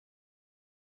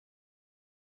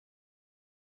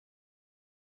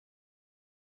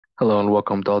Hello and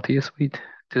welcome to Altia Suite.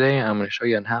 Today I'm going to show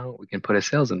you on how we can put a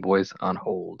sales invoice on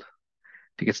hold.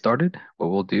 To get started, what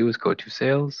we'll do is go to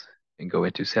Sales and go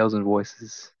into Sales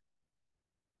Invoices,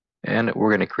 and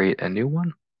we're going to create a new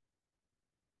one.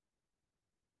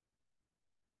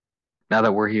 Now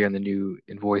that we're here in the new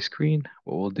invoice screen,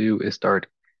 what we'll do is start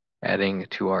adding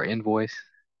to our invoice.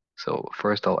 So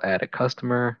first I'll add a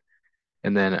customer,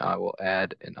 and then I will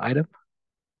add an item.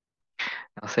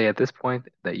 I'll say at this point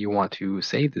that you want to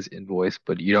save this invoice,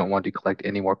 but you don't want to collect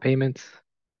any more payments.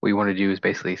 What you want to do is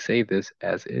basically save this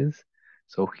as is.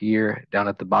 So here down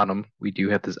at the bottom, we do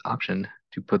have this option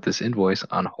to put this invoice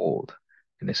on hold.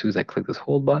 And as soon as I click this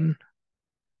hold button,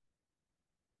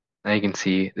 now you can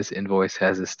see this invoice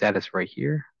has a status right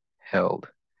here, held.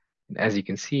 And as you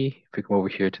can see, if we come over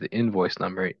here to the invoice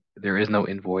number, there is no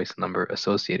invoice number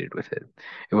associated with it.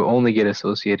 It will only get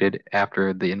associated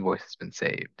after the invoice has been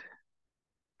saved.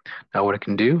 Now what it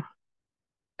can do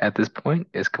at this point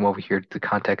is come over here to the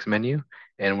context menu.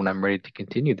 And when I'm ready to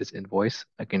continue this invoice,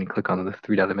 I can click on the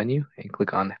three-dotted menu and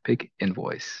click on Pick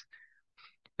Invoice.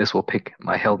 This will pick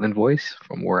my held invoice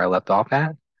from where I left off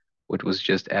at, which was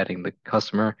just adding the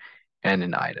customer and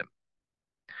an item.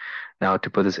 Now,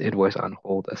 to put this invoice on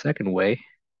hold a second way,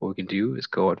 what we can do is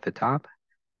go up to the top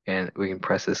and we can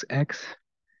press this X,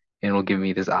 and it will give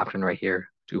me this option right here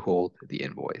to hold the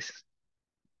invoice.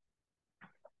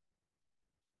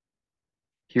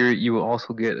 Here you will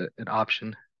also get an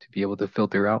option to be able to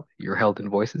filter out your held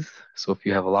invoices. So if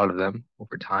you have a lot of them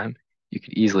over time, you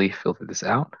can easily filter this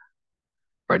out.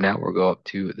 Right now we'll go up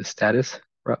to the status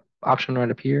option right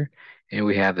up here, and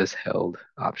we have this held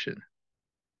option.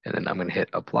 And then I'm going to hit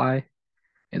apply,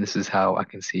 and this is how I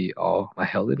can see all my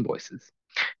held invoices.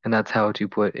 And that's how to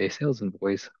put a sales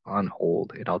invoice on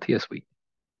hold in Altia Suite.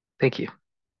 Thank you.